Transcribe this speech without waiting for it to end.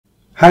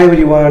Hi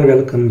everyone,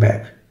 welcome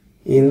back.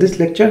 In this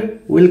lecture,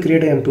 we'll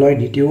create an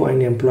EmployeeDto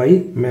and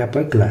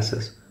EmployeeMapper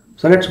classes.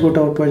 So let's go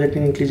to our project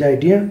in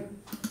EmployeeDto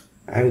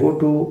and go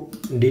to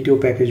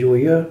DTO package over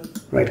here.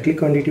 Right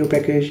click on DTO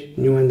package,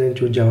 new, and then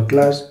choose Java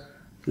class.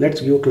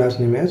 Let's give class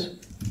name as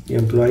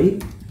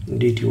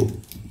EmployeeDto.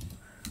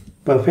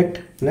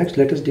 Perfect. Next,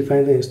 let us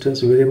define the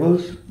instance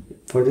variables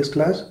for this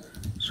class.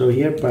 So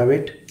here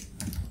private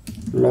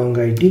long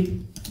ID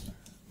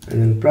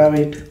and then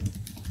private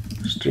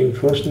string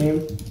first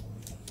name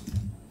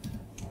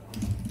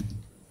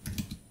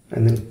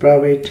and then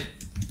private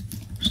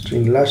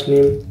string last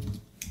name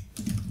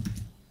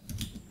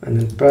and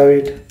then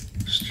private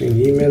string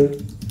email.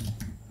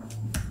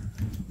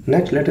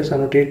 Next, let us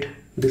annotate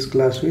this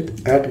class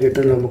with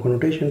 @getter lambda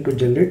connotation to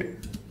generate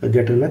the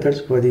getter methods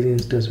for these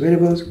instance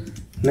variables.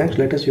 Next,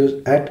 let us use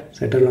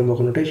 @setter lambda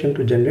connotation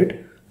to generate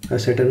the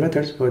setter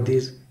methods for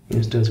these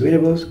instance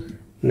variables.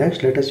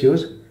 Next, let us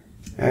use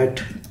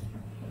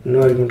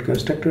 @noArgument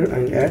constructor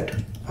and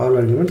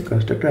 @allArgument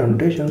constructor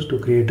annotations to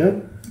create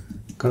a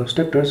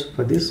constructors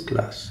for this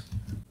class.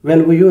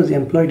 Well, we use the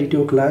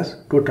EmployeeDto class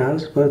to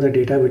transfer the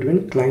data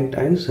between client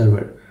and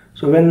server.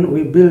 So when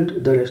we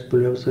build the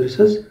RESTful web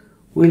services,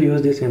 we'll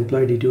use this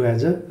EmployeeDto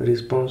as a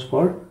response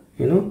for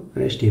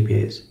REST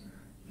APIs.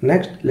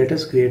 Next, let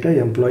us create a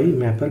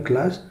EmployeeMapper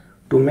class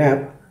to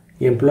map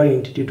employee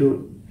entity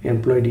to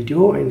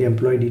EmployeeDto and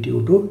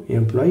EmployeeDto to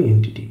employee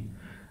entity.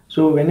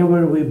 So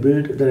whenever we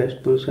build the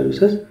RESTful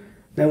services,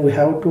 then we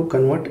have to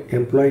convert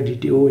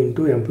EmployeeDto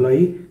into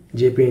employee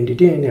JP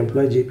entity and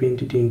employee JP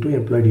entity into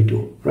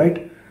EmployeeDto,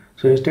 right?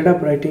 So instead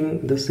of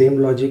writing the same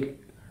logic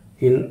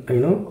in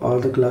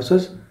all the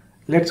classes,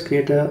 let's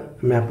create a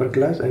mapper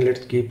class and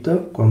let's keep the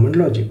common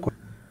logic.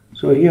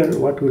 So here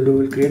what we'll do,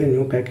 we'll create a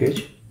new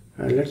package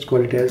and let's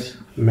call it as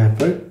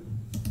mapper.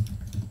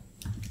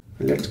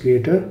 Let's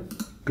create a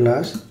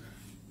class.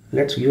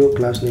 Let's give a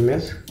class name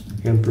as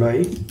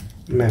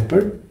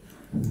EmployeeMapper.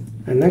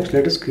 And next,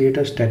 let us create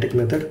a static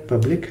method,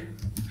 public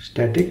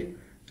static.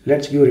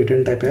 Let's give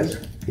return type as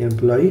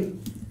EmployeeDto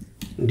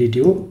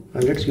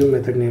and let's give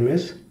method name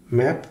as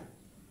map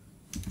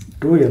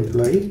to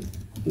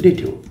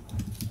EmployeeDto,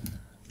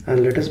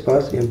 and let us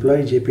pass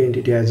employee JP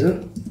entity as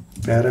a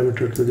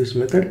parameter to this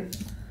method.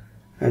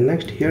 And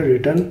next, here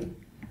return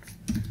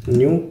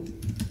new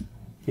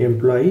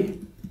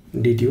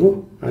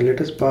EmployeeDto and let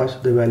us pass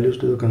the values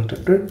to the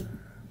constructor.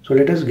 So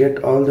let us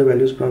get all the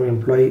values from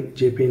employee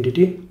JP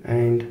entity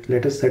and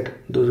let us set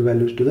those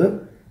values to the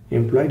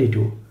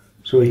EmployeeDto.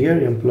 So here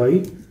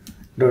employee.getID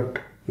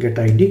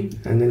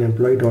and then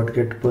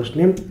employee.get first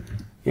name,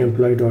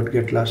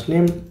 employee.get last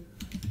name,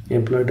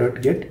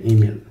 employee.get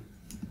email.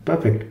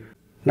 Perfect.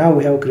 Now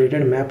we have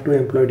created map to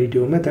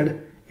EmployeeDto method.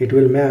 It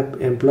will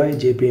map employee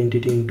JP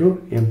entity into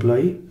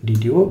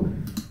EmployeeDto.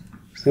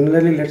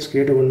 Similarly, let's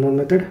create one more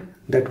method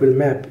that will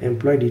map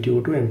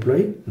EmployeeDto to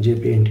employee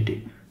JP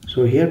entity.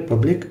 So here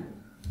public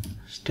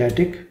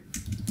static,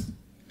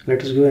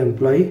 let us give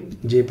employee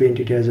JP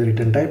entity as a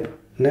return type.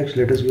 Next,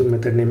 let us give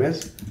method name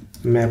as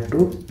map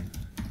to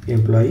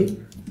employee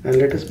and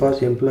let us pass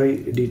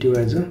EmployeeDto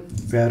as a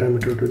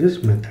parameter to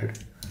this method.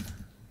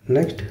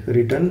 Next,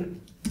 return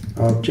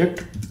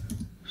object.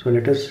 So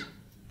let us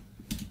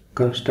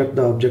construct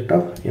the object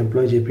of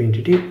employee JP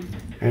entity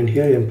and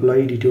here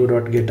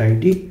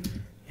EmployeeDto.getID,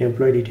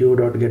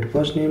 EmployeeDto.get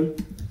first name,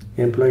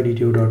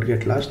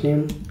 EmployeeDto.get last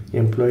name,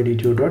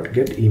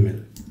 EmployeeDto.get email.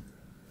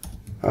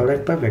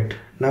 Alright, perfect.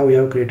 Now we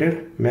have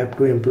created map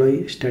to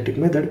employee static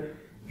method.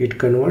 It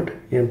convert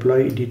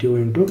EmployeeDto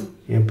into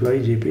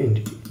employee JP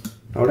entity.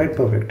 Alright,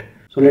 perfect.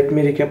 So let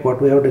me recap what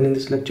we have done in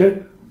this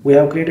lecture. We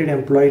have created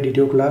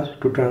EmployeeDto class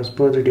to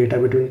transfer the data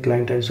between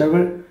client and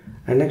server,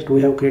 and next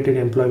we have created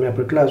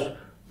EmployeeMapper class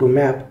to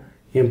map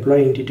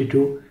employee entity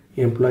to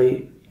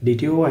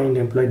EmployeeDto and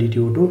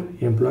EmployeeDto to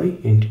employee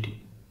entity.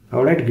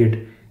 Alright, great.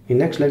 In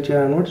next lecture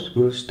onwards,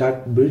 we will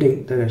start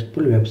building the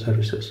RESTful web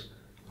services.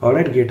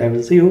 Alright, great. I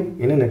will see you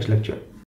in the next lecture.